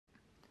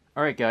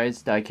Alright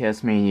guys,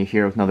 diecastmania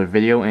here with another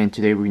video, and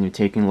today we're going to be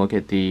taking a look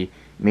at the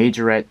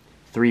Majorette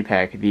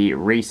 3-pack, the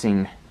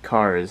Racing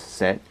Cars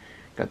set.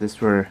 Got this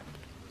for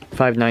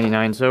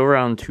 $5.99, so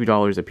around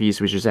 $2 a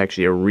piece, which is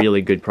actually a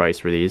really good price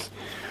for these.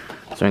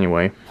 So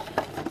anyway,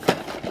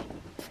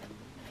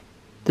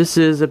 this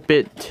is a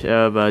bit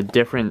of a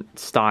different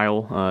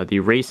style.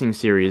 The Racing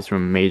series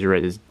from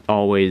Majorette is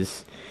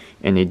always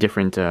in a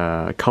different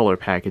color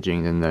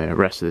packaging than the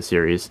rest of the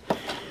series.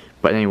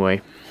 But anyway,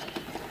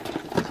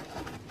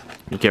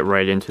 we get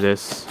right into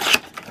this.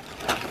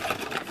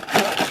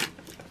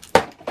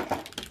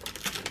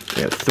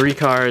 We have 3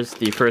 cars.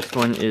 The first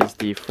one is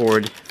the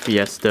Ford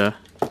Fiesta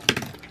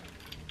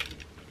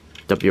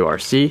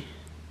WRC,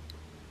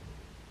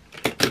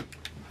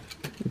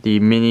 the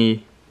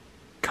Mini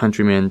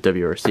Countryman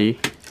WRC,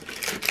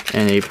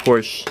 and a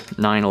Porsche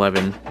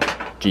 911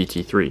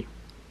 GT3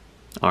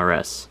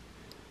 RS.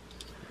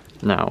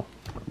 Now,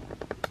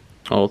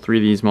 all 3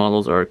 of these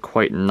models are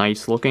quite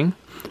nice looking.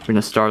 We're going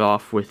to start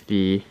off with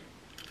the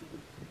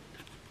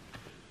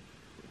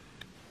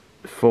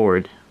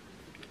Ford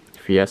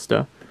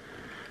Fiesta.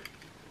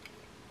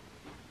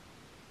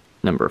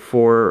 Number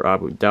 4,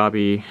 Abu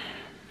Dhabi.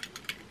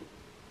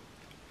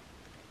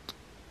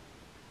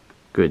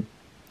 Good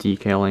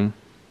decaling.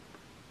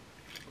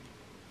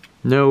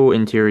 No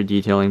interior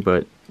detailing,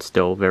 but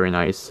still very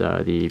nice.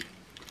 The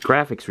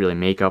graphics really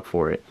make up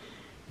for it.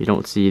 You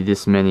don't see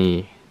this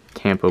many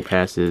tampo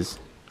passes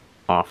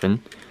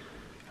often.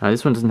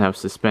 This one doesn't have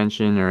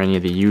suspension or any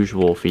of the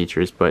usual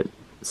features, but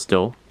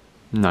still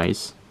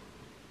nice.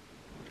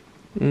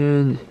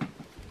 And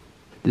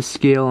the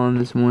scale on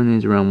this one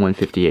is around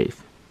 1/58.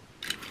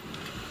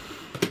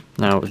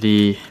 Now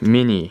the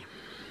Mini,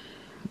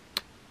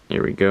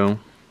 here we go.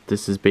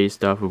 This is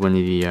based off of one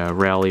of the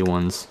rally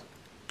ones,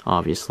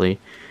 obviously.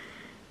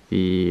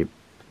 I'm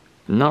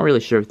not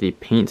really sure if the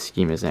paint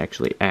scheme is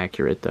actually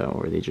accurate though,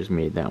 or they just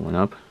made that one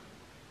up.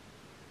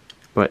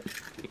 But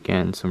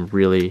again, some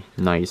really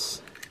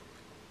nice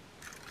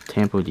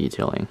tampo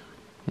detailing.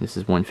 This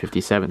is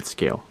 1/57th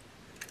scale.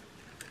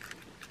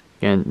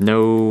 And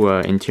no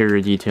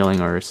interior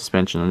detailing or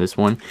suspension on this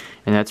one,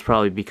 and that's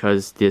probably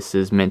because this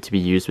is meant to be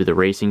used with the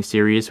Racing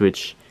series,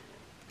 which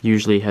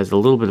usually has a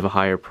little bit of a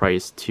higher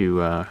price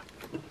to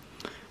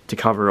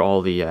cover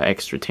all the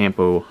extra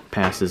tampo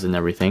passes and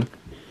everything.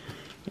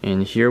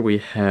 And here we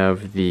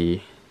have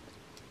the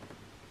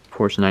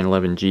Porsche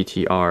 911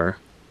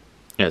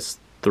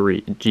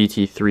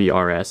 GT3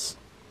 RS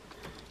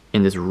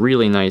in this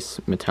really nice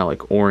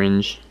metallic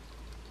orange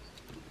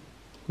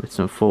with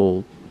some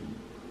full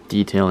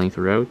detailing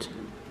throughout.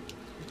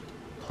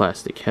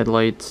 Plastic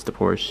headlights, the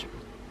Porsche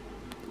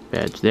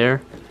badge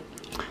there.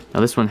 Now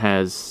this one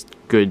has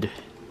good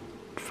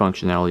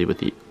functionality with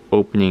the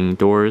opening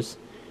doors.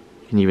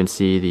 You can even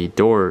see the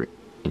door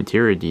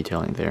interior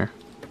detailing there.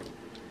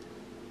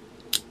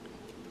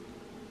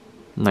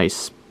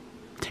 Nice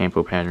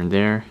tampo pattern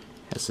there.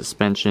 Has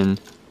suspension.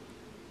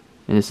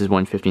 And this is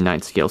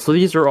 1/59th scale. So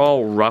these are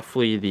all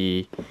roughly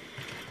the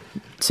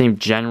same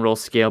general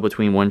scale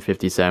between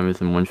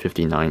 1/57th and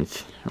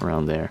 1/59th,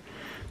 around there.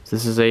 So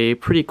this is a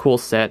pretty cool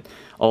set,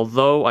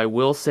 although I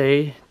will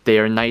say they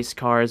are nice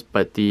cars,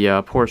 but the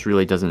Porsche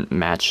really doesn't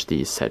match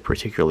the set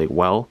particularly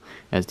well,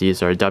 as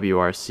these are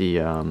WRC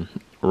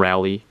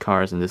rally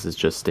cars, and this is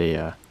just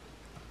a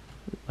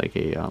like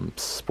a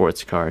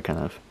sports car kind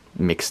of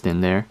mixed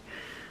in there.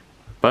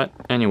 But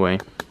anyway,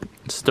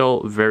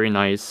 still very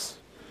nice.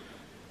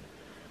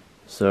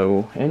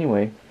 So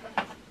anyway,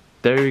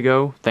 there you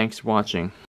go. Thanks for watching.